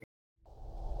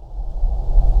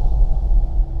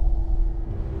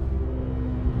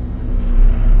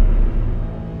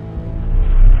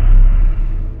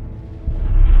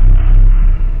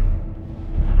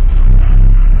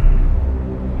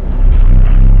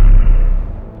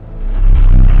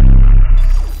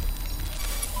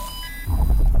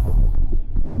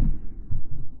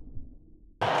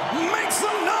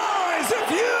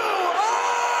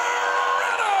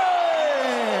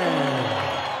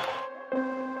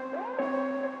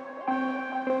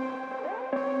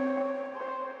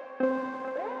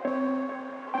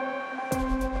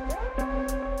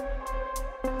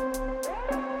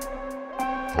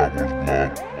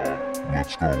Let's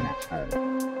go.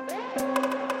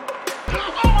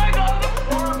 Oh my God, the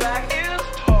quarterback is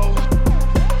toast.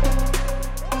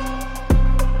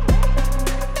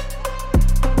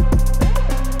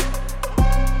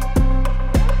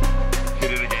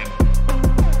 Hit it again.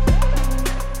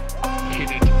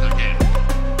 Hit it again.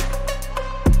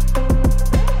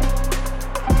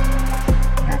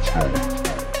 Let's go.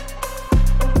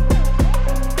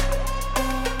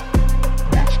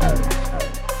 Let's go.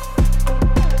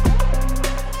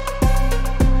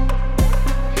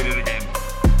 Hit it again.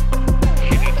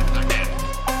 Hit it again.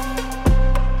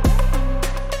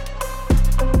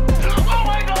 Oh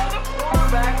my God, the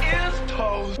quarterback is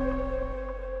toast.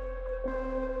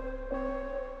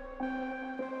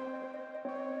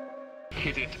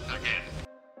 Hit it again.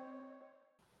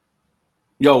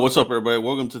 Yo, what's up, everybody?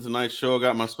 Welcome to tonight's show. I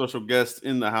got my special guest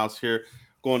in the house here,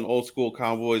 going old school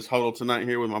Cowboys huddle tonight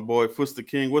here with my boy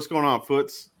Footsdaking. What's going on,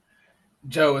 Foots?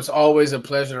 Joe, it's always a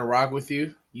pleasure to rock with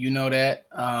you. You know that.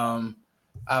 I'm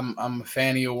a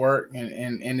fan of your work,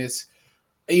 and it's,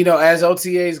 you know, as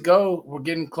OTAs go, we're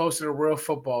getting closer to real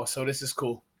football, so this is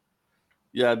cool.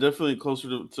 Yeah, definitely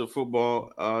closer to football.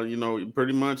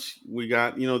 Pretty much we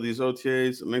got, these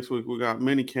OTAs. Next week we got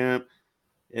mini camp,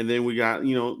 and then we got,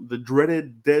 the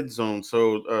dreaded dead zone.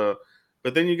 So,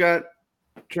 but then you got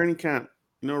training camp,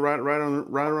 right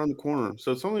around the corner.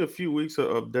 So it's only a few weeks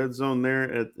of dead zone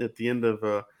there at the end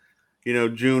of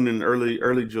June and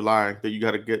early July that you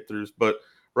got to get through. But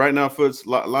right now, Foots,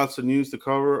 lots of news to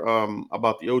cover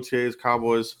about the OTAs,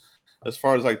 Cowboys, as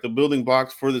far as like the building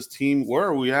blocks for this team. Where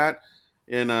are we at?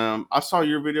 And I saw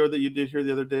your video that you did here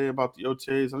the other day about the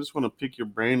OTAs. I just want to pick your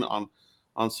brain on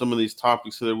some of these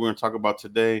topics that we're going to talk about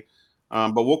today.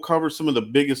 But we'll cover some of the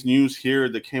biggest news here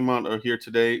that came out here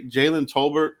today. Jalen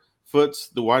Tolbert, Foots,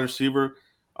 the wide receiver,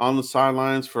 on the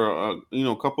sidelines for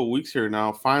a couple of weeks here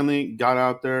now. Finally got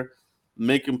out there,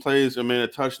 making plays and made a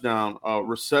touchdown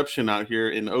reception out here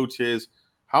in OTAs.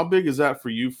 How big is that for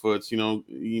you, Foots?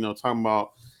 Talking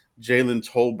about Jalen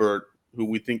Tolbert, who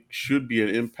we think should be an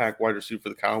impact wide receiver for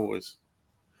the Cowboys.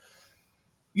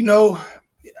 You know,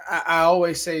 I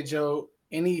always say, Joe,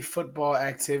 any football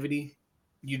activity,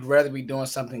 you'd rather be doing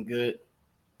something good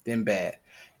than bad.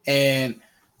 And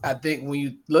I think when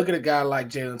you look at a guy like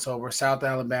Jalen Tolbert, South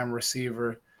Alabama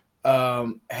receiver,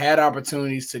 had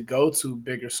opportunities to go to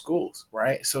bigger schools,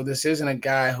 right? So this isn't a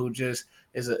guy who just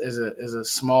is a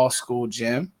small school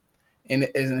gem, and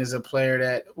is a player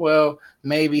that, well,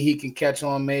 maybe he can catch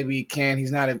on, maybe he can.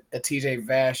 He's not a TJ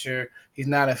Vasher. He's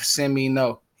not a Semi.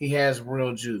 No, he has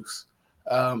real juice.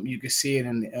 You can see it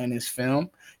in his film.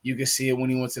 You can see it when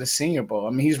he went to the Senior Bowl. I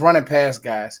mean, he's running past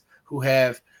guys who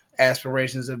have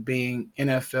aspirations of being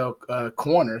NFL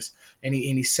corners, and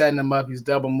he's setting them up. He's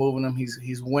double moving them.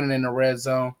 He's winning in the red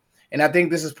zone. And I think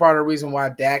this is part of the reason why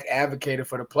Dak advocated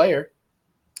for the player.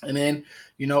 And then,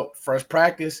 first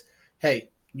practice, hey,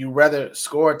 you rather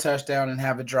score a touchdown and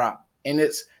have a drop. And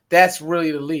that's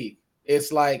really the league.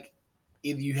 It's like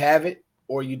either you have it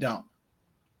or you don't.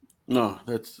 No,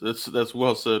 that's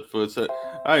well said, Foots.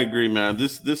 I agree, man.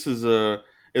 This is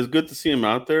it's good to see him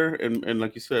out there and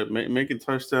like you said, making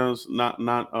touchdowns, not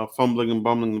fumbling and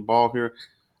bumbling the ball here.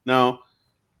 Now,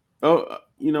 I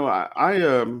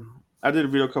did a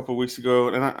video a couple of weeks ago,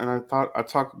 and I thought I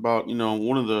talked about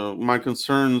one of my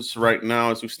concerns right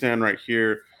now as we stand right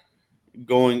here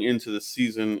going into the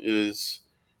season is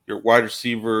your wide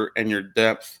receiver and your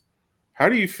depth. How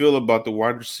do you feel about the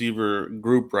wide receiver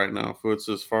group right now, Foots,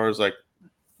 as far as like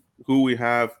who we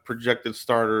have, projected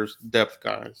starters, depth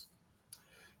guys?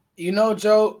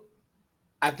 Joe,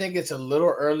 I think it's a little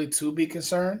early to be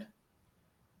concerned,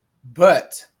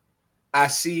 but I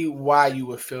see why you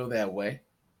would feel that way,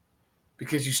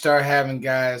 because you start having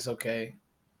guys, okay,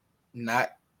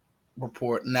 not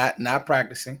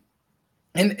practicing.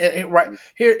 And right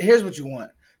here's what you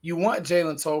want. You want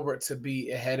Jalen Tolbert to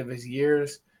be ahead of his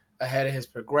years, ahead of his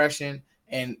progression,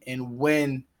 and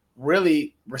win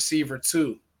really receiver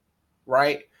 2,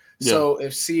 right? Yeah. So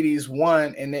if CD's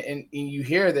 1 and you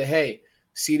hear that, hey,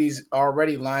 CD's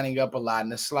already lining up a lot in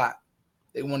the slot,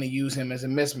 they want to use him as a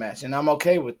mismatch, and I'm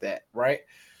okay with that, right?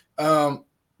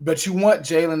 But you want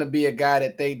Jalen to be a guy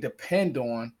that they depend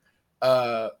on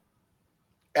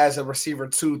as a receiver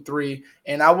 2, 3,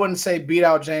 and I wouldn't say beat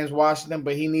out James Washington,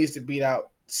 but he needs to beat out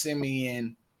Simi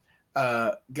and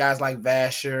guys like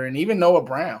Vasher and even Noah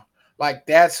Brown. Like,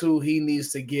 that's who he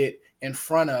needs to get in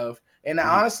front of. And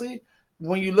honestly,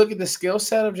 when you look at the skill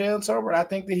set of Jalen Tolbert, I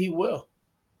think that he will.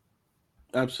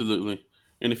 Absolutely.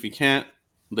 And if he can't,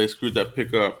 they screwed that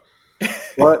pick up.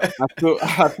 But I feel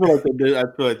like they did. I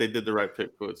feel like they did the right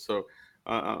pick for it. So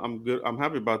I'm good. I'm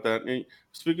happy about that. And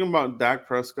speaking about Dak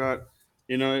Prescott,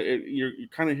 you're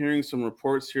kind of hearing some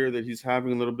reports here that he's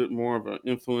having a little bit more of an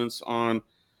influence on,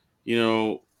 you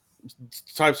know,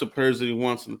 types of players that he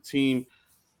wants on the team.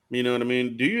 You know what I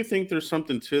mean? Do you think there's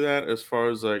something to that as far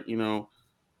as like,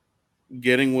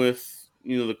 getting with,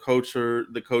 the coach or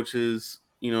the coaches,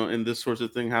 and this sort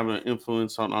of thing having an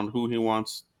influence on who he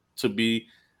wants to be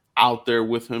out there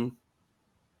with him?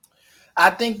 I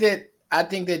think that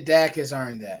Dak has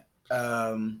earned that.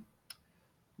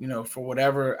 For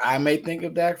whatever I may think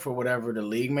of Dak, for whatever the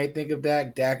league may think of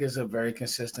Dak, Dak is a very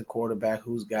consistent quarterback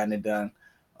who's gotten it done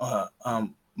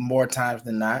more times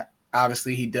than not.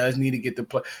 Obviously, he does need to get the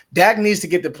play. Dak needs to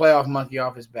get the playoff monkey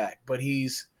off his back, but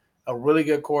he's a really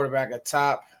good quarterback, a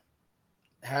top,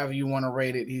 however you want to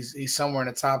rate it. He's somewhere in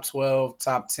the top 12,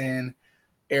 top 10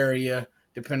 area,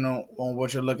 depending on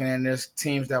what you're looking at. There's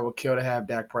teams that would kill to have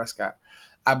Dak Prescott.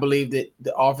 I believe that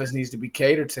the offense needs to be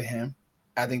catered to him.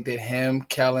 I think that him,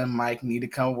 Kellen, Mike need to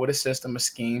come up with a system, a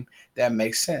scheme that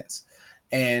makes sense.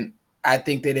 And I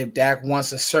think that if Dak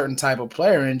wants a certain type of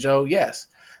player in Joe, yes.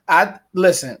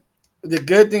 Listen, the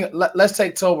good thing, let's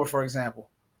take Tolbert, for example.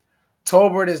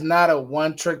 Tolbert is not a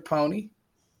one-trick pony.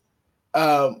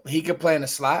 He could play in the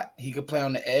slot. He could play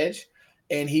on the edge.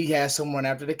 And he has someone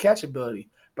after the catch ability.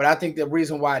 But I think the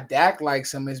reason why Dak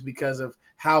likes him is because of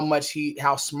how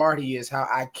smart he is, how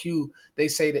IQ. They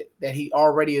say that he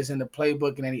already is in the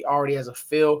playbook and that he already has a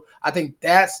feel. I think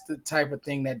that's the type of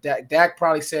thing that Dak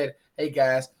probably said, hey,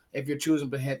 guys, if you're choosing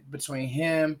between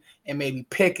him and maybe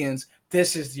Pickens,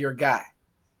 this is your guy.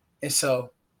 And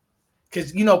so,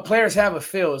 because, players have a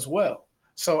feel as well.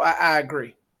 So I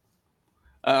agree.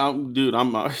 Dude,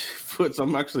 Foots,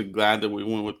 I'm actually glad that we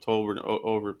went with Tolbert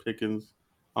over Pickens.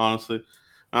 Honestly,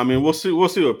 I mean, we'll see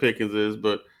what Pickens is,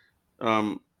 but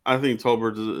I think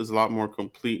Tolbert is a lot more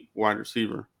complete wide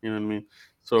receiver. You know what I mean?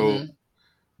 So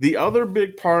the other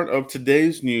big part of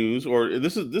today's news, or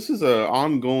this is a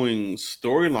ongoing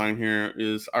storyline here,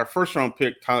 is our first round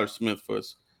pick, Tyler Smith.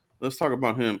 Foots. Let's talk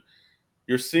about him.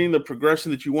 You're seeing the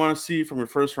progression that you want to see from your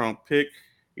first round pick,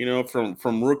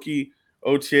 from rookie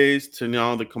OTAs to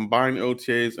now the combined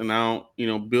OTAs, and now,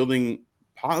 building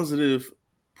positive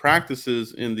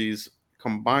practices in these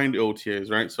combined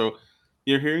OTAs, right? So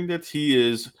you're hearing that he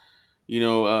is,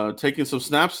 taking some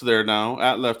snaps there now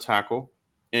at left tackle,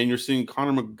 and you're seeing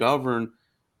Connor McGovern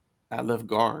at left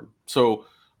guard. So,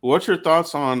 what's your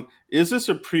thoughts on? Is this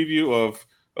a preview of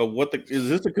is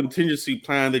this a contingency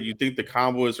plan that you think the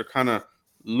Cowboys are kind of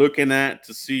looking at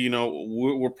to see?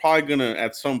 We're probably gonna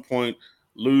at some point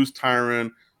lose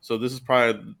Tyron, so this is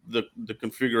probably the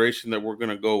configuration that we're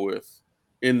gonna go with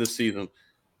in the season.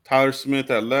 Tyler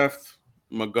Smith at left,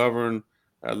 McGovern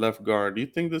at left guard. Do you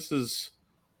think this is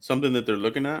something that they're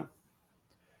looking at?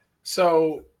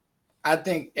 So I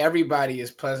think everybody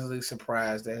is pleasantly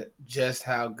surprised at just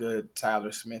how good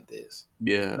Tyler Smith is.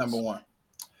 Yes. Number one.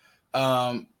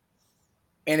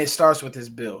 And it starts with his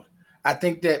build. I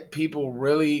think that people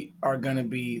really are going to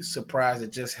be surprised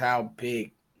at just how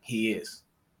big he is.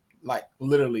 Like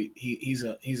literally, he's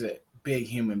a big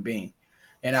human being.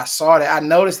 And I saw that. I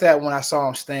noticed that when I saw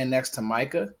him stand next to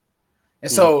Micah.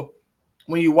 And so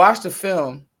when you watch the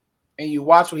film and you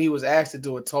watch what he was asked to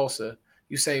do at Tulsa,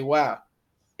 you say, wow,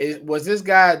 was this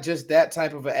guy just that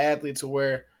type of an athlete to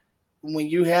where when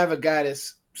you have a guy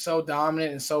that's so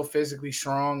dominant and so physically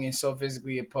strong and so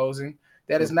physically opposing,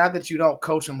 that it's not that you don't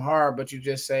coach him hard, but you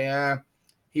just say,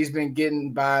 he's been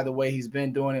getting by the way he's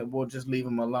been doing it. We'll just leave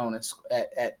him alone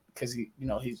because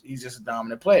he's just a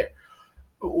dominant player.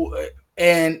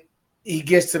 And he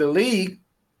gets to the league,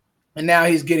 and now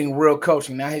he's getting real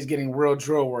coaching. Now he's getting real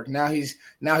drill work. Now he's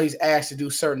asked to do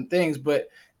certain things. But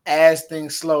as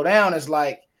things slow down, it's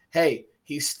like, hey,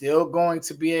 he's still going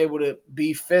to be able to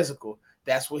be physical.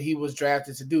 That's what he was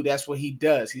drafted to do. That's what he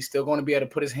does. He's still going to be able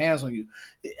to put his hands on you.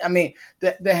 I mean,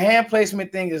 the hand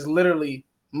placement thing is literally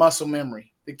muscle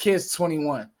memory. The kid's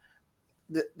 21.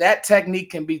 That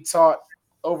technique can be taught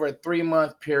over a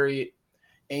 3-month period,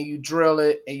 and you drill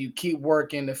it and you keep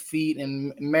working the feet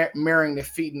and mirroring the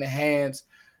feet and the hands.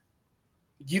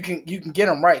 You can get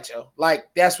them right, Joe. Like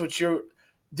that's what your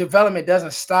development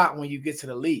doesn't stop when you get to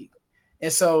the league.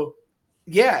 And so,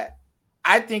 yeah,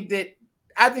 I think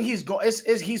he's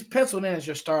penciled in as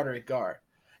your starter at guard.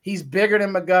 He's bigger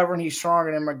than McGovern. He's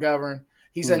stronger than McGovern.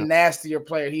 He's a nastier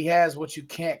player. He has what you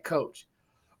can't coach.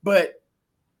 But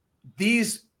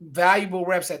these valuable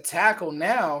reps at tackle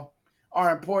now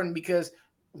are important because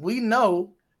we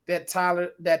know that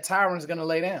Tyron's going to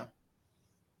lay down.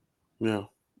 Yeah,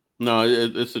 no,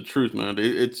 it's the truth, man.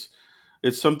 It's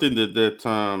something that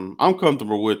I'm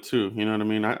comfortable with too. You know what I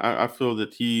mean? I feel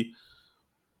that he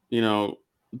you know,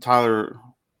 Tyler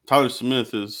Tyler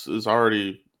Smith is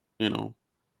already, you know,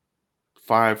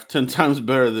 5, 10 times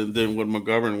better than what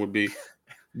McGovern would be.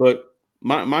 But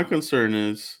my concern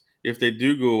is if they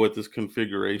do go with this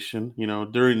configuration,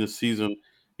 during the season,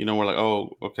 we're like,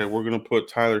 oh, okay, we're gonna put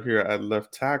Tyler here at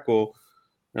left tackle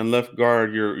and left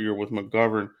guard. You're with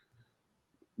McGovern.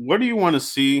 What do you want to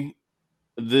see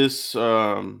this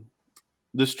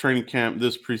this training camp,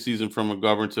 this preseason from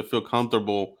McGovern to feel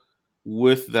comfortable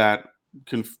with that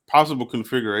possible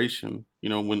configuration?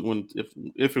 When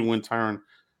if and when Tyron,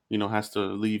 has to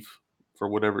leave for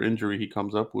whatever injury he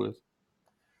comes up with.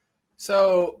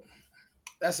 So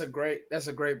that's a great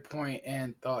point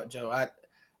and thought, Joe. I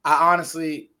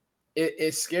honestly,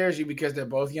 it scares you because they're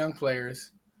both young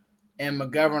players, and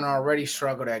McGovern already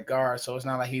struggled at guard, so it's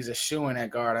not like he's a shoo-in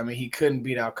at guard. I mean, he couldn't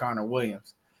beat out Connor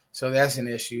Williams, so that's an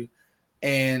issue.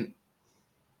 And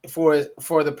for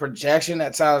the projection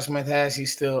that Tyler Smith has,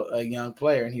 he's still a young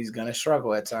player, and he's gonna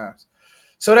struggle at times.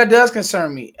 So that does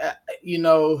concern me.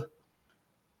 You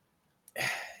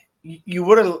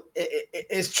would have.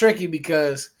 It's tricky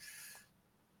because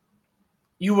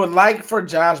you would like for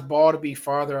Josh Ball to be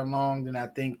farther along than I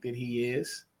think that he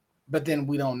is, but then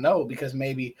we don't know because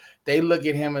maybe they look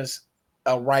at him as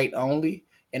a right only,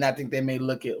 and I think they may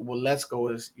look at, well, let's go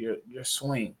as your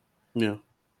swing. Yeah.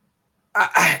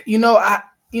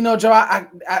 Joe,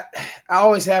 I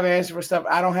always have an answer for stuff.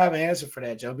 I don't have an answer for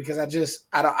that, Joe, because I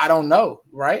don't know,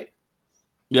 right?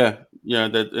 Yeah,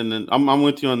 that, and then I'm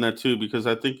with you on that too, because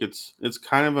I think it's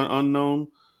kind of an unknown,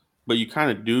 but you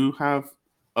kind of do have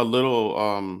a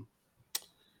little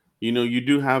you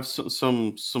do have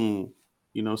some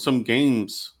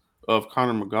games of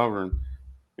Connor McGovern,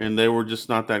 and they were just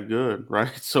not that good,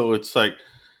 right? So it's like,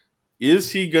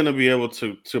 is he going to be able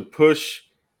to push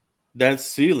that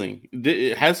ceiling?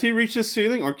 Has he reached his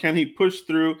ceiling, or can he push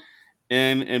through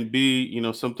and be,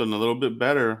 something a little bit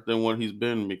better than what he's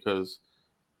been? Because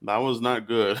that was not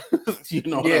good. You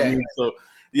know what I mean? So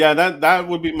yeah, that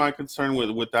would be my concern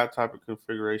with that type of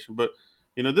configuration. But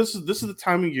this is the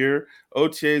time of year,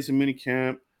 OTAs and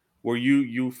minicamp, where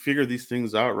you figure these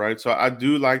things out, right? So I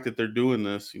do like that they're doing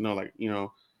this.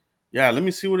 Yeah, let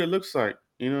me see what it looks like.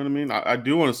 You know what I mean? I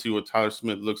do want to see what Tyler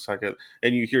Smith looks like.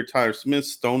 And you hear Tyler Smith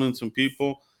stoning some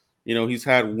people. He's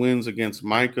had wins against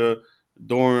Micah,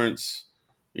 Dorrance,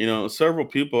 several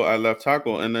people at left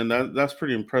tackle, and then that's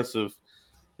pretty impressive.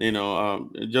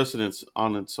 Just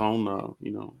on its own,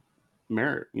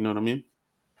 merit. You know what I mean?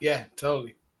 Yeah,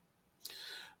 totally.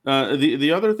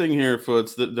 The other thing here,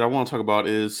 Foots, that I want to talk about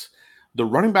is the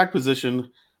running back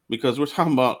position, because we're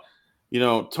talking about,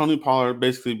 Tony Pollard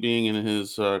basically being in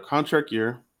his contract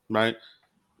year, right?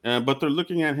 But they're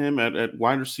looking at him at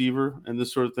wide receiver and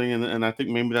this sort of thing, and I think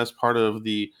maybe that's part of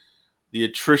the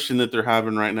attrition that they're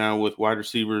having right now with wide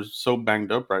receivers so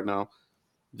banged up right now.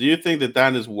 Do you think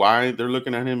that is why they're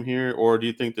looking at him here, or do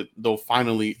you think that they'll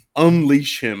finally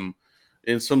unleash him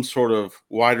in some sort of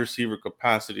wide receiver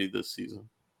capacity this season?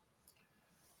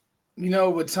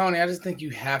 With Tony, I just think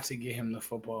you have to get him the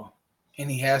football, and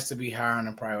he has to be higher on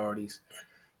the priority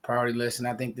list. And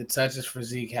I think the touches for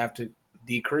Zeke have to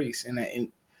decrease, and you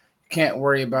can't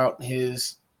worry about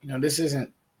his. This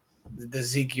isn't the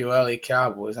Ezekiel Elliott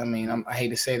Cowboys. I mean, I hate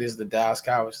to say this, the Dallas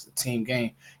Cowboys, the team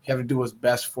game. You have to do what's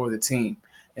best for the team.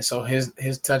 And so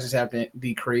his touches have to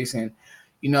decrease. And,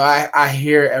 I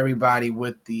hear everybody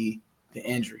with the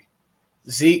injury.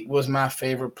 Zeke was my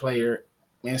favorite player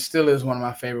and still is one of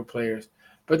my favorite players.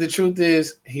 But the truth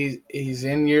is he's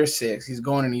in year 6. He's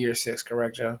going into year 6,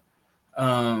 correct, Joe?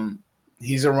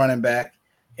 He's a running back.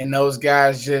 And those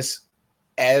guys just,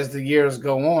 as the years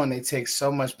go on, they take so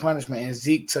much punishment. And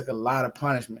Zeke took a lot of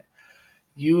punishment.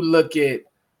 You look at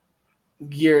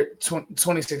year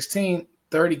 2016,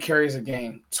 30 carries a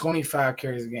game, 25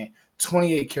 carries a game,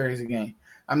 28 carries a game.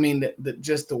 I mean,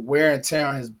 just the wear and tear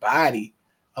on his body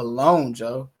alone,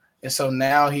 Joe. And so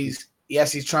now he's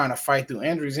trying to fight through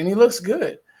injuries, and he looks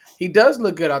good. He does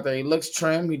look good out there. He looks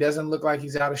trim. He doesn't look like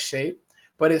he's out of shape,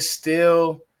 but it's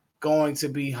still going to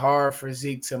be hard for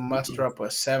Zeke to muster up a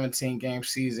 17-game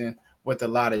season with a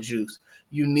lot of juice.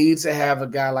 You need to have a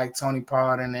guy like Tony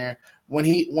Pollard in there. When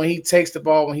he takes the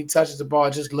ball, when he touches the ball,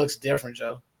 it just looks different,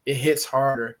 Joe. It hits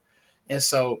harder. And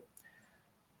so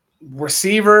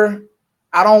receiver,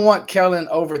 I don't want Kellen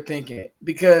overthinking it,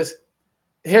 because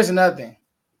here's another thing,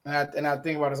 and I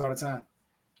think about this all the time.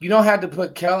 You don't have to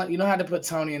put Kellen, you don't have to put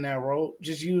Tony in that role.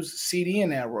 Just use CD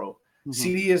in that role. Mm-hmm.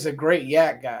 CD is a great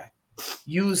yak guy.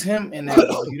 Use him in that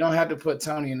role. You don't have to put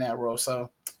Tony in that role.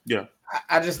 So yeah,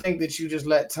 I just think that you just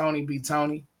let Tony be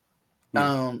Tony,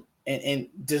 and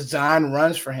design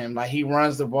runs for him. Like, he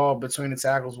runs the ball between the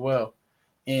tackles well.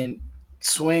 in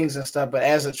swings and stuff. But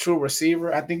as a true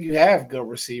receiver, I think you have good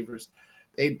receivers.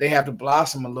 They have to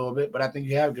blossom a little bit, but I think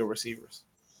you have good receivers.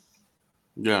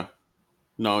 Yeah.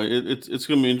 No, it's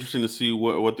going to be interesting to see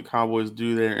what the Cowboys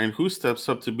do there and who steps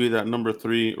up to be that number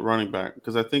 3 running back,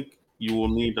 because I think you will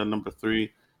need a number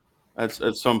 3 at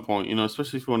some point,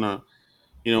 especially if you want to,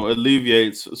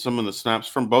 alleviate some of the snaps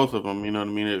from both of them. You know what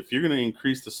I mean? If you're going to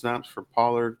increase the snaps for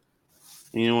Pollard,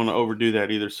 and you don't want to overdo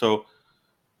that either. So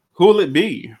who will it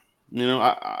be?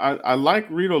 I like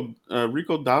Rico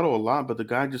Dowdle a lot, but the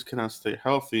guy just cannot stay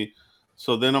healthy.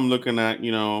 So then I'm looking at,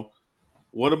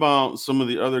 what about some of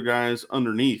the other guys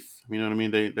underneath? You know what I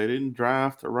mean? They didn't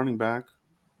draft a running back.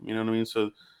 You know what I mean?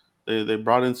 So they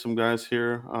brought in some guys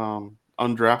here,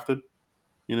 undrafted.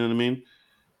 You know what I mean?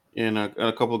 And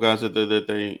a couple of guys that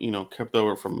they kept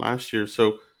over from last year.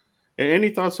 So any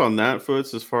thoughts on that,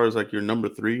 Foots, as far as like your number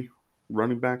 3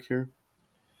 running back here?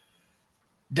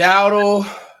 Dowdle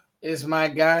is my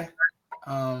guy.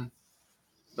 But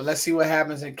let's see what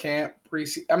happens in camp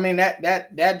preseason. I mean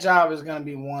that job is going to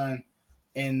be won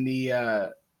in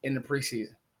the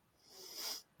preseason.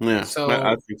 Yeah, So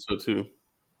I think so too.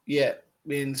 Yeah,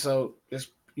 and so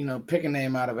just pick a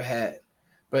name out of a hat.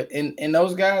 But and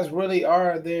those guys really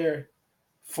are there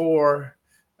for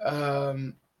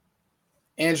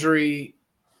injury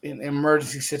in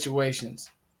emergency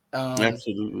situations.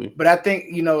 Absolutely. But I think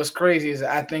what's crazy is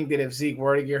I think that if Zeke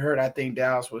were to get hurt, I think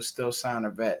Dallas would still sign a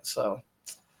vet. So,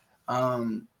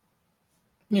 I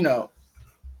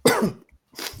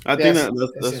think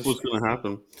that's what's going to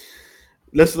happen.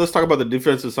 Let's talk about the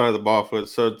defensive side of the ball.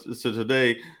 So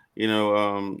today,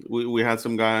 we had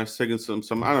some guys taking some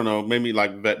I don't know, maybe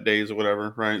like vet days or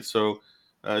whatever, right? So,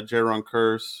 Jaron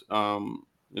Curse,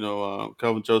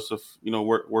 Kelvin Joseph,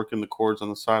 working the cords on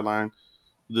the sideline,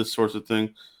 this sort of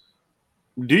thing.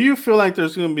 Do you feel like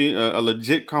there's going to be a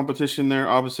legit competition there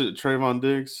opposite Trayvon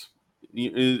Diggs? Do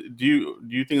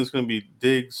you think it's going to be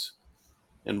Diggs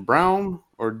and Brown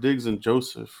or Diggs and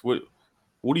Joseph? What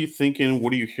are you thinking?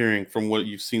 What are you hearing from what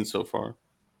you've seen so far?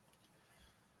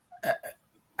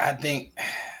 I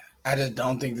just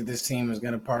don't think that this team is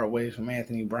going to part ways from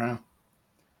Anthony Brown.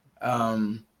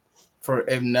 For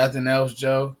if nothing else,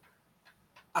 Joe,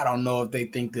 I don't know if they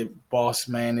think that Boss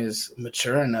Man is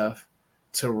mature enough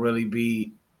to really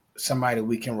be somebody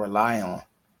we can rely on,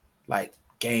 like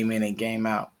game in and game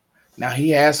out. Now, he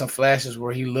has some flashes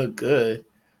where he looked good,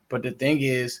 but the thing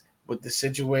is, with the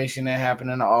situation that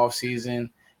happened in the offseason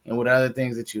and with other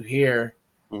things that you hear,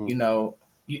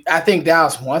 I think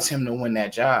Dallas wants him to win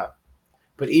that job.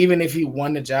 But even if he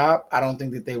won the job, I don't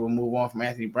think that they will move on from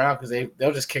Anthony Brown because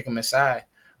they'll just kick him aside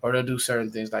or they'll do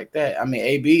certain things like that. I mean,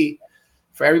 AB,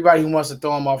 for everybody who wants to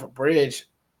throw him off a bridge,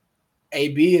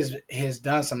 AB has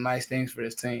done some nice things for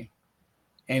this team,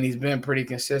 and he's been pretty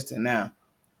consistent. Now,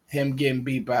 him getting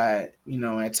beat by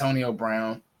Antonio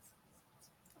Brown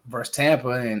versus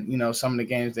Tampa, and some of the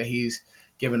games that he's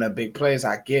given up big plays,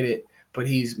 I get it, but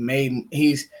he's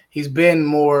been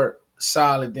more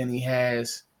solid than he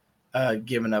has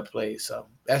given up plays. So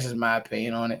that's just my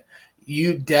opinion on it.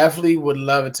 You definitely would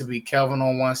love it to be Kelvin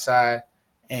on one side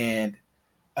and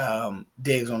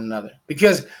Diggs on another,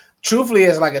 because truthfully,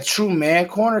 as like a true man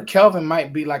corner, Kelvin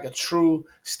might be like a true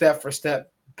step for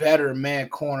step better man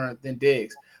corner than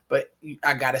Diggs. But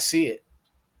I got to see it.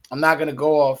 I'm not going to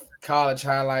go off college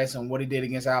highlights and what he did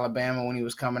against Alabama when he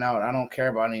was coming out. I don't care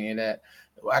about any of that.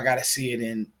 I got to see it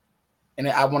and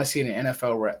I want to see it in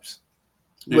NFL reps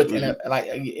with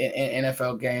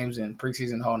NFL games and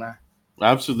preseason whole nine.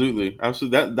 Absolutely.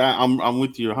 That I'm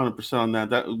with you 100% on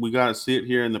that. That we got to see it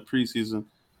here in the preseason,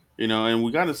 and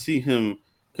we got to see him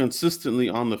consistently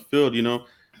on the field.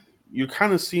 You're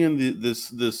kind of seeing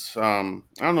this. I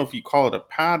don't know if you call it a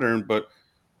pattern, but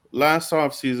last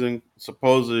offseason,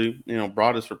 supposedly,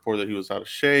 Broadus reported that he was out of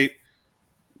shape.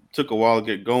 Took a while to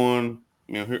get going.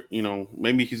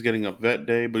 Maybe he's getting a vet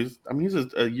day, but he's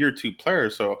a year 2 player,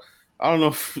 so I don't know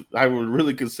if I would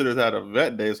really consider that a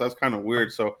vet day. So that's kind of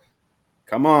weird. So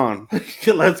come on,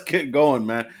 let's get going,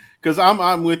 man. Because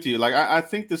I'm with you. Like I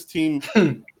think this team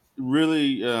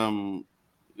really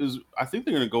is. I think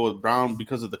they're going to go with Brown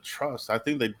because of the trust. I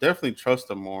think they definitely trust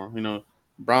him more.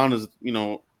 Brown is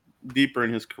deeper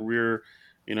in his career.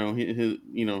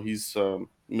 He's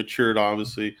matured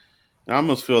obviously. And I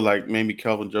almost feel like maybe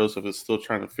Kelvin Joseph is still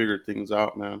trying to figure things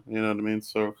out, man. You know what I mean?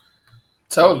 So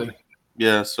totally.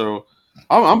 Yeah. So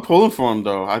I'm pulling for him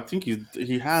though. I think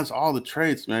he has all the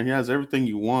traits, man. He has everything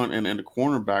you want and a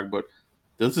cornerback, but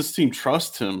does this team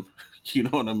trust him? You know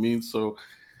what I mean? So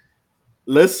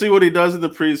let's see what he does in the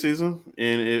preseason,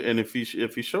 and if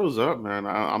he shows up, man,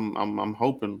 I'm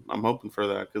hoping for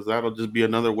that, because that'll just be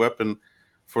another weapon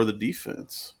for the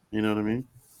defense. You know what I mean?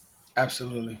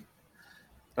 Absolutely.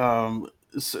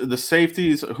 The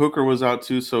safeties, Hooker was out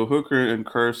too, so Hooker and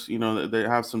Curse, they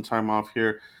have some time off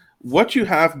here. What you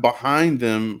have behind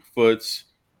them, Foots,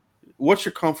 what's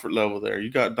your comfort level there?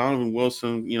 You got Donovan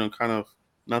Wilson, kind of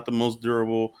not the most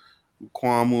durable,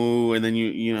 Kwamu, and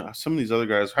then some of these other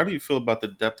guys. How do you feel about the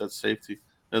depth at safety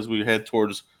as we head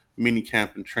towards mini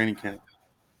camp and training camp?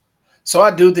 So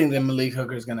I do think that Malik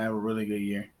Hooker is going to have a really good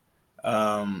year.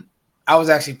 I was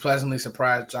actually pleasantly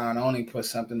surprised John Oney put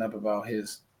something up about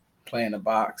his play in the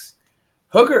box.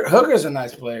 Hooker's a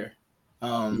nice player,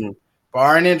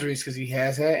 barring injuries, because he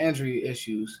has had injury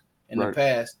issues in the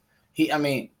past.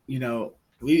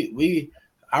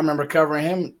 I remember covering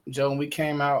him, Joe, when he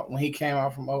came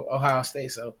out from Ohio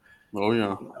State. So,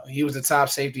 he was the top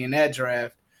safety in that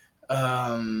draft.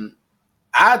 I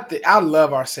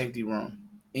love our safety room.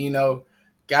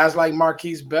 Guys like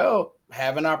Marquise Bell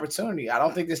have an opportunity. I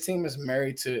don't think this team is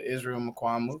married to Israel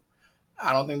Mukuamu.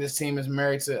 I don't think this team is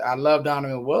married to. I love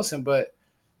Donovan Wilson, but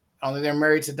I don't think they're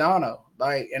married to Dono.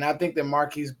 And I think that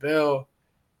Marquise Bell,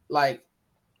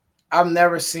 I've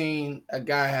never seen a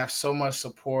guy have so much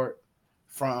support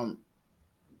from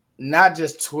not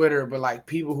just Twitter, but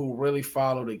people who really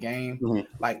follow the game.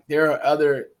 Mm-hmm. There are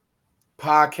other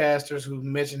podcasters who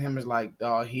mentioned him as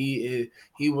he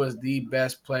was the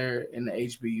best player in the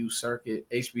HBCU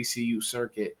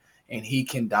circuit, and he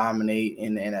can dominate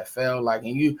in the NFL.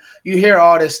 And you hear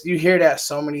all this, you hear that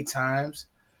so many times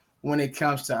when it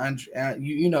comes to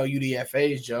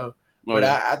UDFAs, Joe. But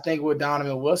I think with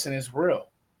Donovan Wilson, it's real.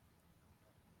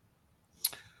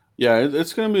 Yeah,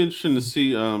 it's going to be interesting to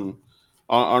see on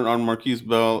Marquise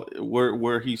Bell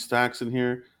where he stacks in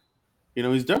here.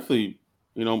 He's definitely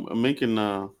making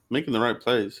the right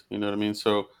plays. You know what I mean?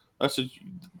 So that's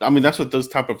what those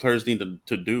type of players need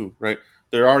to do, right?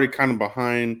 They're already kind of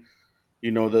behind,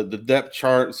 the depth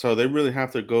chart, so they really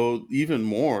have to go even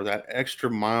more, that extra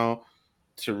mile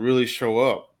to really show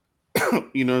up.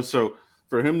 So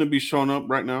for him to be showing up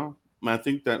right now, I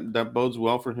think that bodes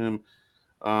well for him.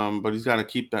 But he's got to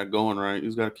keep that going, right?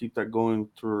 He's got to keep that going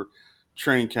through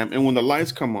training camp. And when the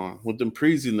lights come on with the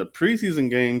preseason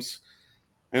games,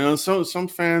 some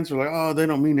fans are like, oh, they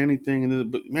don't mean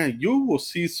anything. But man, you will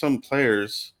see some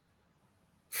players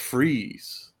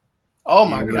freeze. Oh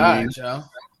my God, Joe!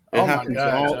 It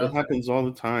happens all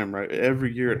the time, right?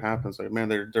 Every year it happens. Man,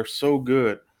 they're so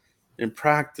good in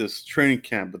practice, training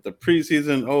camp, but the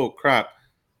preseason, oh crap.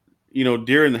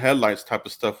 Deer in the headlights type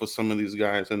of stuff with some of these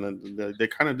guys, and then they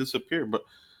kind of disappear. But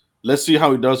let's see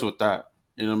how he does with that.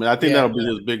 I think that'll be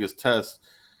his biggest test.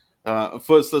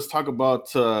 First, let's talk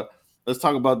about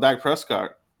Dak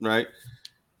Prescott, right?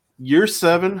 Year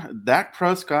 7, Dak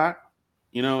Prescott.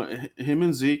 Him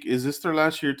and Zeke. Is this their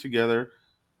last year together,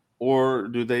 or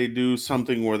do they do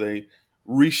something where they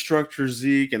restructure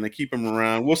Zeke and they keep him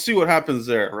around? We'll see what happens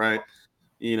there, right?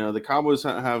 The Cowboys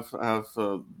have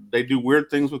they do weird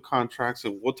things with contracts,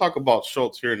 and we'll talk about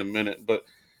Schultz here in a minute. But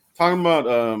talking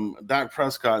about Dak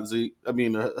Prescott,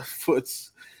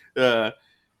 Foots,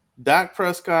 Dak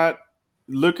Prescott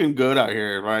looking good out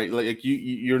here, right?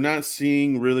 You're not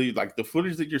seeing really the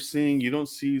footage that you're seeing. You don't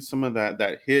see some of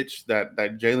that hitch, that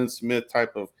Jalen Smith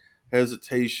type of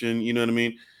hesitation. You know what I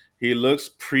mean? He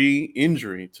looks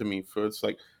pre-injury to me, Foots.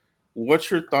 What's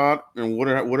your thought, and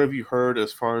what have you heard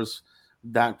as far as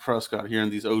Dak Prescott here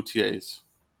in these OTAs?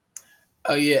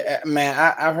 Oh yeah, man,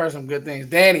 I've heard some good things.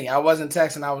 Danny, I wasn't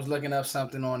texting. I was looking up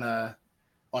something on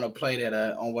a play that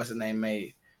on what's the name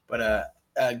made, but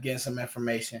getting some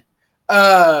information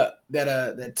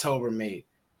that Tober made.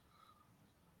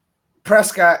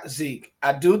 Prescott, Zeke.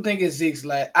 I do think it's Zeke's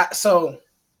last.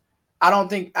 I don't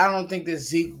think that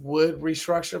Zeke would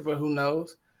restructure, but who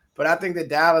knows? But I think that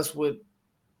Dallas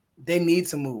they need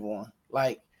to move on.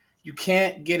 You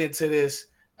can't get into this.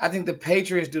 I think the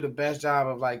Patriots do the best job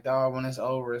of dog, when it's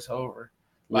over, it's over.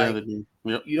 They do.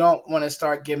 Yep. You don't want to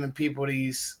start giving people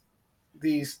these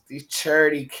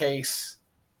charity case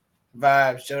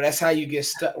vibes, Joe. That's how you get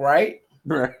stuck, right?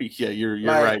 Right. Yeah, you're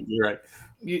right. You're right.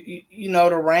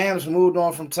 The Rams moved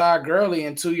on from Todd Gurley,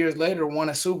 and 2 years later won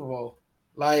a Super Bowl.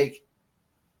 When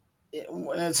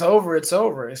it's over, it's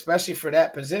over, especially for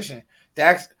that position.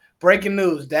 Breaking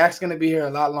news, Dak's going to be here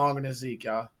a lot longer than Zeke,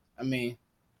 y'all. I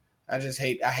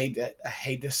hate that. I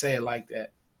hate to say it like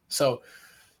that. So,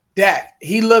 Dak,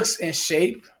 he looks in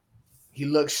shape. He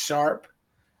looks sharp.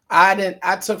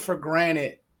 I took for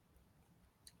granted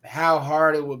how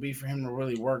hard it would be for him to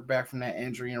really work back from that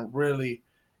injury and really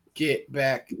get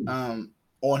back on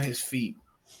his feet.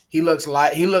 He looks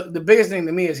light. The biggest thing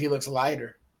to me is he looks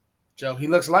lighter. Joe, he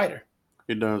looks lighter.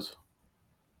 He does.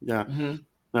 Yeah. Mm-hmm.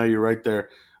 No, you're right there.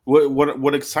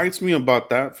 What excites me about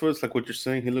that Foots, like what you're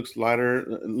saying, he looks lighter,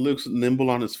 looks nimble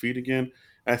on his feet again.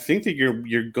 I think that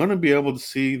you're gonna be able to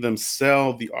see them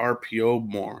sell the RPO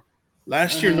more.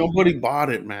 Last year, Mhm. nobody bought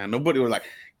it, man. Nobody was like,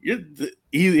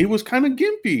 he was kind of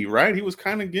gimpy, right? He was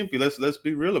kind of gimpy. Let's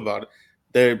be real about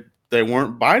it. They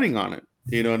weren't biting on it.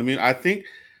 You know what I mean? I think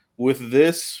with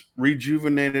this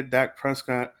rejuvenated Dak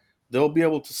Prescott, they'll be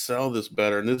able to sell this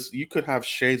better. And this you could have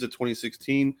shades of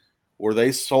 2016 where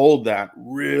they sold that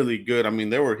really good. I mean,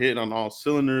 they were hitting on all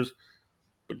cylinders,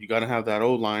 but you got to have that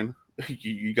O line.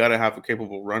 You got to have a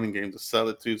capable running game to sell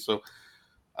it to. So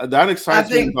that I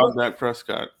excites me think about Dak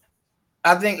Prescott.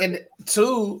 in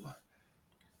two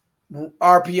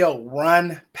RPO,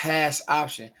 run pass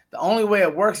option. The only way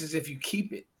it works is if you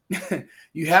keep it.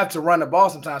 You have to run the ball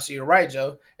sometimes. So you're right,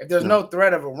 Joe. If there's Yeah, no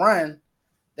threat of a run,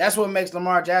 that's what makes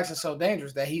Lamar Jackson so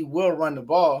dangerous. That he will run the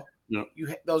ball. yeah,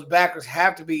 Those backers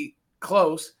have to be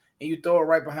close, and you throw it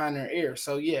right behind their ear.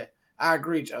 So yeah, I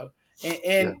agree, Joe. And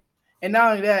yeah. and, and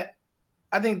not only that,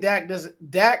 I think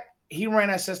Dak he ran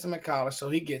that system in college, so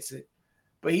he gets it.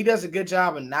 But he does a good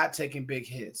job of not taking big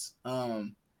hits,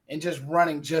 and just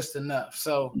running just enough.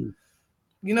 So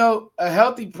a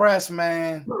healthy press,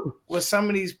 man, with some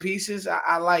of these pieces,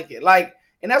 I like it. Like,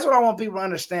 and that's what I want people to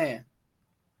understand.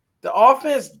 The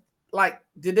offense, like,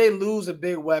 did they lose a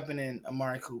big weapon in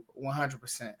Amari Cooper?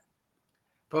 100%.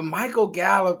 But Michael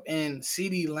Gallup and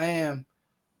CeeDee Lamb,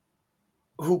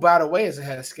 who, by the way, is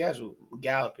ahead of schedule,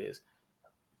 Gallup and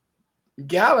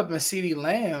CeeDee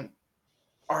Lamb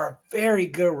are very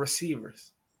good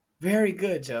receivers. Very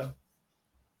good, Joe.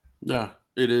 Yeah,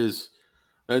 it is,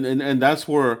 and that's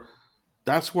where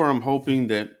I'm hoping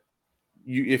that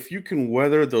if you can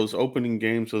weather those opening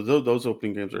games, so those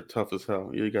opening games are tough as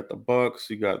hell. You got the Bucks,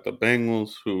 you got the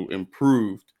Bengals who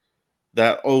improved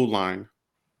that O line,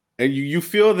 and you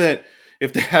feel that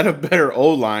if they had a better O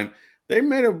line, they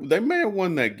may have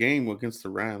won that game against the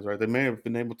Rams, right? They may have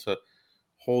been able to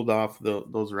hold off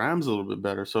those Rams a little bit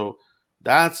better. So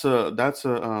that's gonna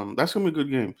be a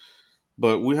good game.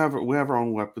 But we have our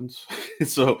own weapons,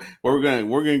 so we're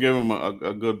gonna give them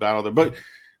a good battle there. But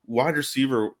wide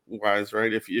receiver wise,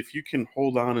 right? If you can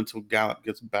hold on until Gallup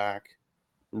gets back,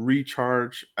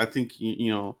 recharge, I think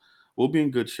we'll be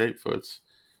in good shape, Foots.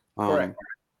 Um, Correct.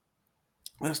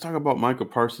 let's talk about Michael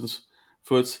Parsons,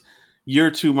 Foots.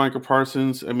 Year two, Michael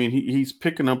Parsons. I mean, he's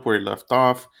picking up where he left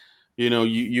off.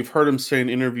 You've heard him say in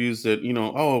interviews that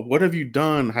oh, what have you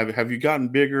done? Have you gotten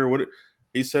bigger? What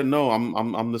he said, no,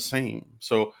 I'm the same.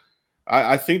 So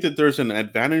I think that there's an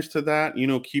advantage to that,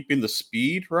 keeping the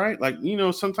speed, right? Like,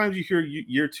 sometimes you hear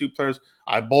year two players,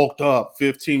 I bulked up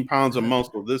 15 pounds of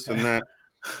muscle, this and that.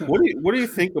 What do you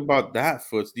think about that,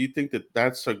 Foots? Do you think that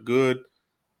that's a good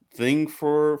thing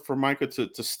for Micah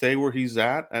to stay where he's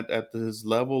at his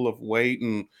level of weight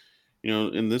and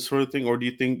this sort of thing? Or do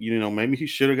you think, maybe he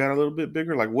should have got a little bit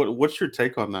bigger? Like, what's your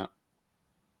take on that?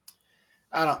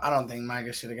 I don't think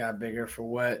Micah should have got bigger for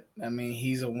what. I mean,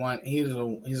 he's a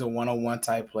 101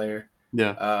 type player. Yeah,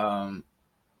 Um,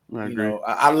 I agree.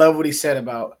 I love what he said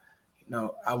about,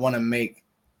 I want to make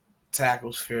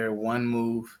tackles fair, one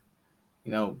move,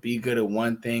 be good at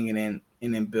one thing and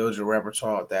then build your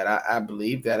repertoire of that. I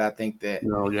believe that. I think that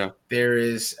No, yeah.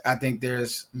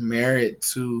 there's merit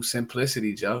to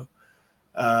simplicity, Joe.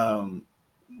 Um,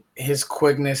 his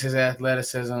quickness, his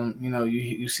athleticism,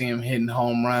 you see him hitting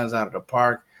home runs out of the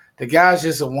park. The guy's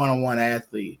just a one-on-one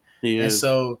athlete. He And is.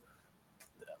 so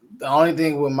the only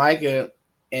thing with Micah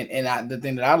the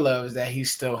thing that I love is that he's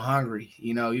still hungry.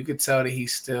 You could tell that he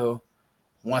still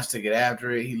wants to get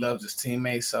after it. He loves his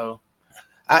teammates. So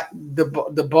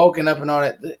the bulking up and all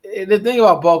that. The thing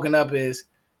about bulking up is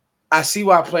I see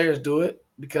why players do it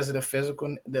because of the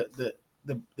physical,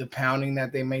 the pounding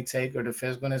that they may take or the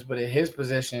physicalness. But in his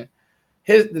position,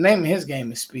 the name of his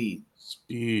game is speed.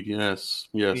 Speed, yes,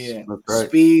 Yeah, that's right.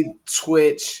 speed,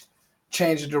 twitch,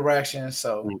 change of direction.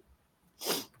 So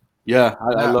Yeah,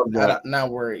 I love that.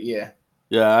 not worried. Yeah,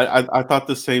 Yeah, I thought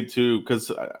the same too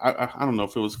because I don't know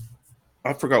if it was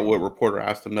I forgot what reporter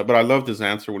asked him that, but I loved his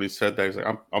answer when he said that. He's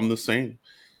like, I'm the same.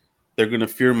 They're gonna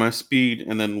fear my speed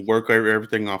and then work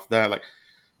everything off that. Like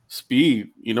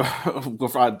speed,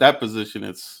 for that position,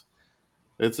 it's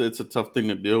a tough thing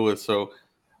to deal with. So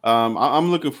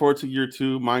I'm looking forward to year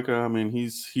two, Micah. I mean,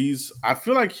 he's I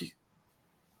feel like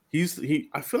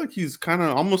I feel like he's kind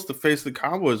of almost the face of the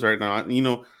Cowboys right now.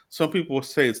 Some people will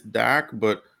say it's Dak,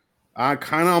 but I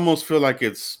kind of almost feel like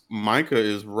it's Micah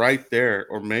is right there,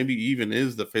 or maybe even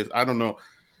is the face. I don't know.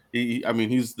 I mean,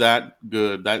 he's that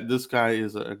good. That this guy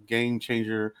is a game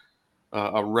changer,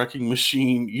 a wrecking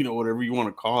machine. Whatever you want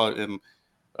to call it. And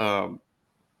um,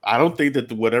 I don't think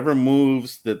that whatever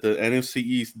moves that the NFC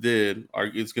East did are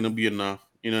it's going to be enough.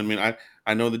 You know what I mean?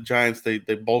 I know the Giants they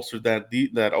bolstered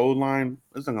that O line.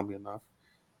 It's not going to be enough.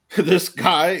 This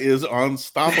guy is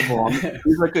unstoppable. I mean,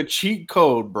 he's like a cheat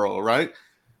code, bro. Right?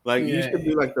 Like he Yeah, should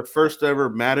be like the first ever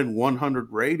Madden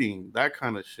 100 rating, that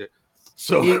kind of shit.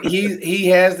 So he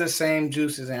has the same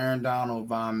juice as Aaron Donald,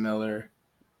 Von Miller,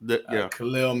 yeah,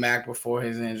 Khalil Mack before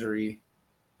his injury,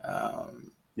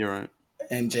 um, you're right.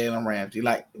 and Jalen Ramsey.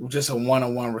 Like just a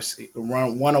one-on-one receiver,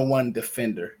 one-on-one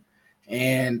defender.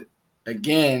 And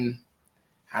again,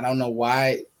 I don't know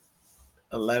why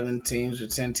 11 teams or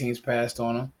 10 teams passed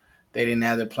on him. They didn't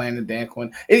have their plan to Dan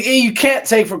Quinn. And you can't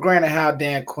take for granted how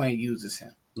Dan Quinn uses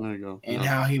him There you go. and Yeah.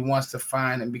 how he wants to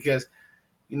find him because,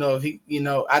 if he,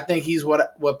 I think he's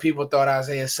what people thought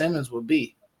Isaiah Simmons would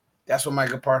be. That's what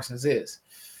Michael Parsons is.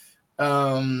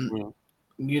 Yeah.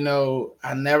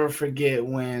 I never forget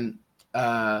when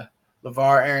LeVar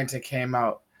Arrington came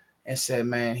out and said,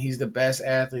 man, he's the best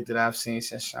athlete that I've seen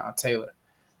since Sean Taylor.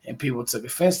 And people took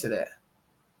offense to that.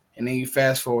 And then you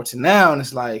fast forward to now, and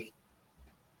it's like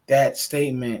that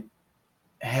statement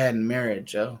had merit,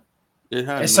 Joe. It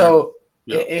had And so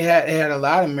yeah. it had a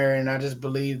lot of merit, and I just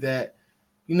believe that,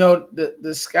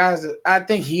 the sky's. I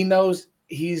think he knows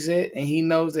he's it, and he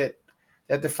knows that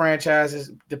the franchise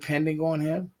is depending on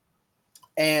him,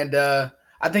 and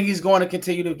I think he's going to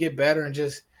continue to get better and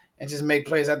just make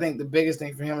plays. I think the biggest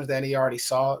thing for him is that he already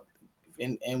saw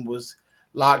it and was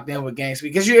locked in with games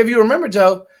because if you remember,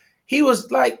 Joe. He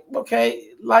was like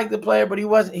the player, but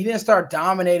he didn't start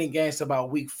dominating games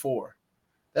about week 4.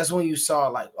 That's when you saw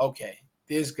like, okay,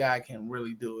 this guy can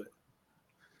really do it.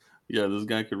 Yeah, this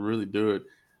guy could really do it.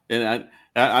 And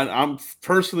I'm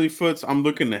personally, Foots, I'm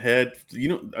looking ahead,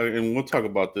 and we'll talk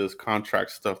about this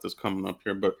contract stuff that's coming up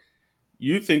here, but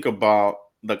you think about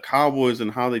the Cowboys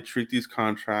and how they treat these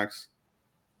contracts.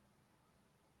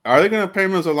 Are they going to pay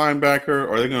him as a linebacker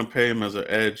or are they going to pay him as an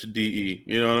edge DE?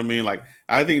 You know what I mean? Like,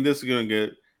 I think this is going to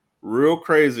get real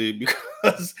crazy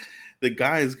because the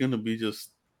guy is going to be he's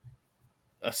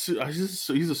a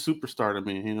superstar to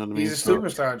me. You know what I mean? He's a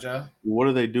superstar, Joe. What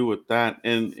do they do with that?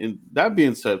 And that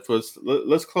being said, first,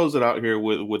 let's close it out here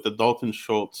with the Dalton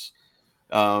Schultz,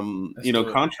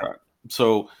 contract.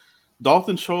 So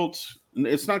Dalton Schultz,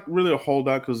 it's not really a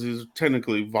holdout because he's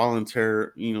technically voluntary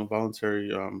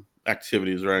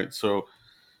activities, right? So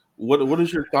what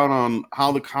is your thought on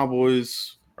how the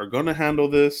Cowboys are going to handle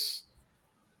this?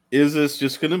 Is this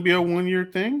just going to be a 1-year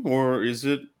thing, or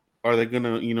are they going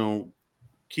to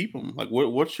keep him? Like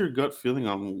what's your gut feeling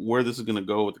on where this is going to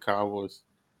go with the Cowboys?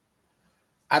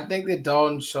 I think that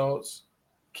Dalton Schultz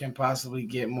can possibly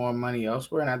get more money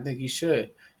elsewhere, and I think he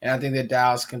should. And I think that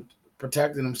Dallas can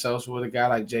protect themselves with a guy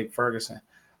like Jake Ferguson.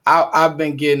 I've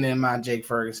been getting in my Jake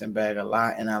Ferguson bag a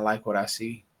lot, and I like what I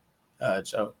see,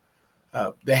 Joe.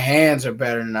 The hands are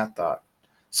better than I thought.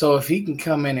 So if he can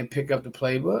come in and pick up the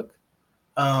playbook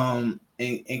and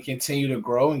continue to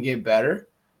grow and get better,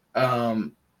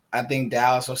 I think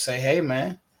Dallas will say, hey,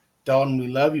 man, Dalton, we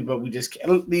love you, but we just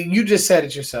can't. You just said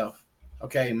it yourself.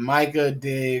 Okay, Micah,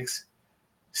 Diggs,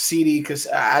 CD, because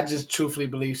I just truthfully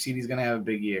believe CD's going to have a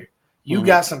big year. You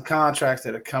got some contracts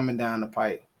that are coming down the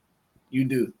pipe. You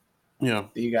do. Yeah.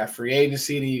 You got free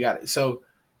agency. You got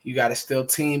to still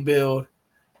team build.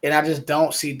 And I just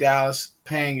don't see Dallas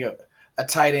paying a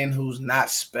tight end who's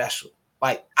not special.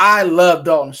 Like, I love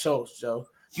Dalton Schultz, Joe.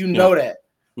 You know that.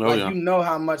 You know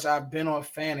how much I've been a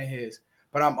fan of his.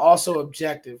 But I'm also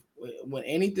objective. When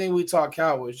anything we talk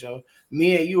Cowboys, Joe,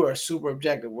 me and you are super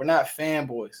objective. We're not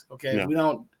fanboys, okay? Yeah. We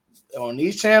don't – on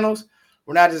these channels,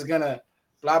 we're not just going to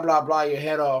blah, blah, blah your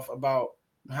head off about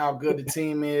how good the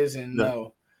team is. And,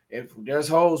 no, if there's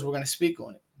holes, we're going to speak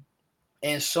on it.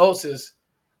 And Schultz is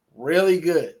really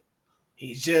good.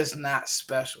 He's just not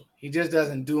special. He just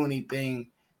doesn't do anything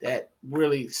that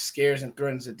really scares and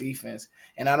threatens the defense.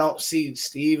 And I don't see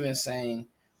Steven saying,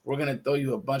 we're going to throw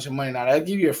you a bunch of money. Now, that'll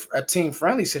give you a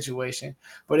team-friendly situation.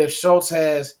 But if Schultz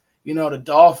has, the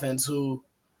Dolphins who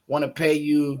want to pay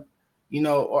you,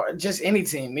 or just any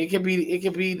team, it could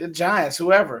be the Giants,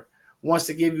 whoever wants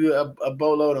to give you a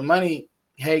boatload of money,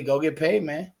 hey, go get paid,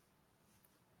 man.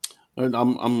 I'm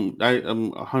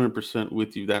 100%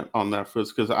 with you on that,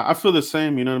 Fritz, because I feel the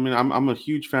same. You know what I mean? I'm a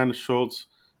huge fan of Schultz.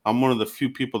 I'm one of the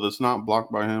few people that's not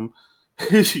blocked by him. On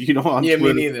Twitter.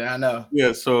 Me neither. I know.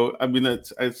 Yeah, so I mean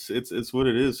it's what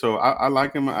it is. So I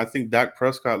like him. I think Dak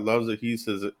Prescott loves it. He's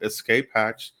his escape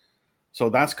hatch.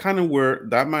 So that's kind of where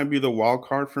that might be the wild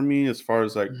card for me as far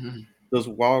as like does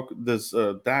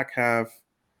Dak have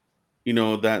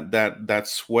that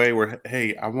sway where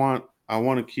hey I want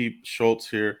to keep Schultz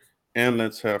here and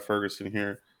let's have Ferguson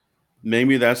here.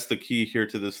 maybe that's the key here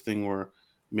to this thing where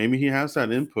maybe he has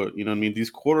that input. You know what I mean?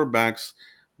 These quarterbacks,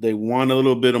 they want a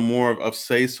little bit of more of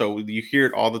say so. You hear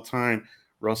it all the time.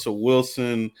 Russell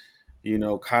Wilson,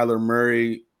 Kyler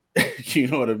Murray, you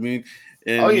know what I mean?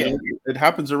 Oh And yeah, it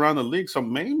happens around the league. So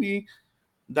maybe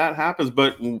that happens.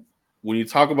 But when you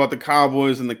talk about the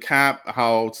Cowboys and the cap,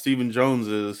 how Stephen Jones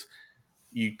is,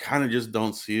 you kind of just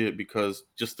don't see it because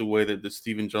just the way that the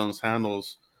Stephen Jones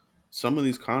handles some of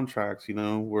these contracts,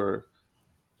 where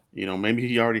maybe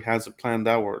he already has it planned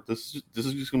out where this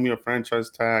is just gonna be a franchise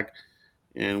tag,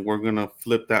 and we're gonna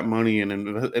flip that money and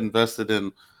invest it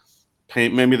in pay.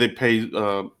 Maybe they pay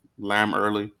Lamb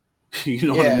early. You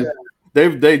know what I yeah,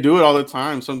 mean? They do it all the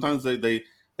time. Sometimes they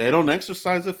don't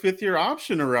exercise a 5th-year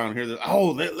option around here.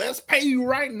 Let's pay you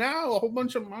right now a whole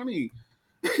bunch of money.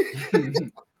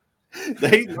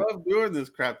 They love doing this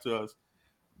crap to us.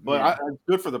 But yeah. it's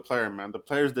good for the player, man. The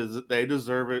players, they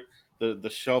deserve it. The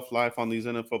shelf life on these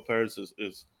NFL players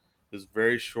is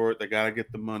very short. They got to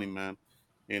get the money, man.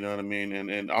 You know what I mean?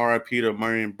 And RIP to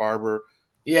Marion Barber.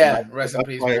 Yeah, rest in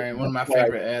peace, Marion. One of That's my why I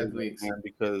favorite say that, athletes. man,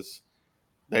 because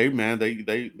they run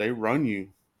you.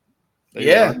 They run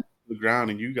Yeah, you to the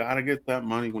ground, and you got to get that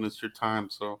money when it's your time.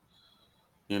 So,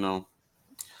 you know,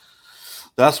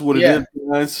 that's what it yeah,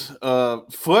 is, guys.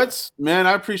 Foots, man,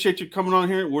 I appreciate you coming on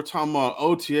here. We're talking about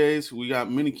OTAs. We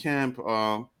got mini camp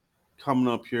coming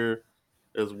up here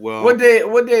as well. What day?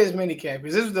 What day is minicamp?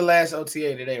 Because this is the last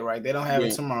OTA today, right? They don't have it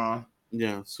Yeah, tomorrow.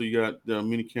 yeah. So you got the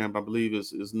mini camp, I believe,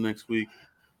 is next week.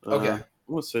 Okay. I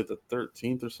want to say the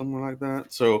 13th or something like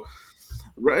that. So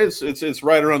right, it's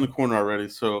right around the corner already.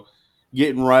 So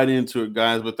getting right into it,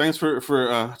 guys. But thanks for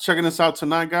checking us out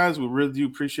tonight, guys. We really do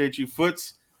appreciate you,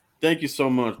 Foots. Thank you so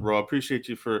much, bro. I appreciate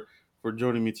you for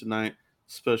joining me tonight.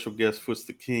 Special guest, Foots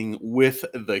the King with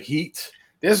the Heat.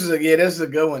 This is a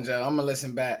good one, Joe. I'm gonna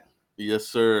listen back. Yes,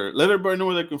 sir. Let everybody know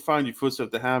where they can find you, Foots, if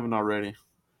they haven't already.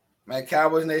 Man,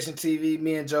 Cowboys Nation TV.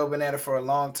 Me and Joe been at it for a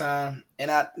long time,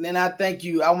 and I thank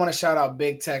you. I want to shout out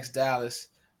Big Tex Dallas,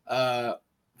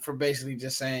 for basically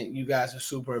just saying you guys are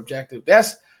super objective.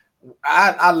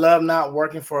 I love not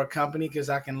working for a company because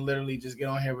I can literally just get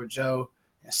on here with Joe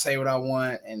and say what I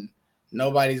want, and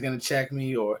nobody's gonna check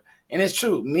me and it's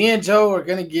true. Me and Joe are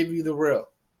gonna give you the real.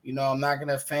 I'm not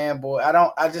gonna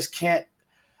fanboy. I just can't.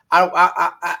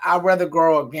 I'd rather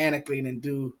grow organically than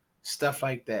do stuff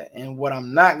like that. And what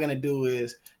I'm not gonna do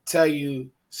is tell you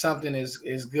something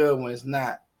is good when it's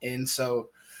not. And so,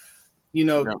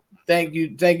 Yeah. thank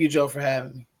you, Joe, for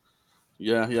having me.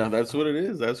 Yeah, that's what it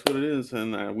is. That's what it is.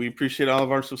 And we appreciate all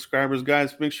of our subscribers,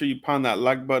 guys. Make sure you pound that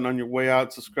like button on your way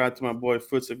out. Subscribe to my boy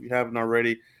Foots if you haven't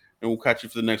already. And we'll catch you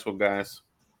for the next one, guys.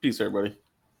 Peace, everybody.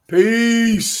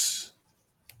 Peace.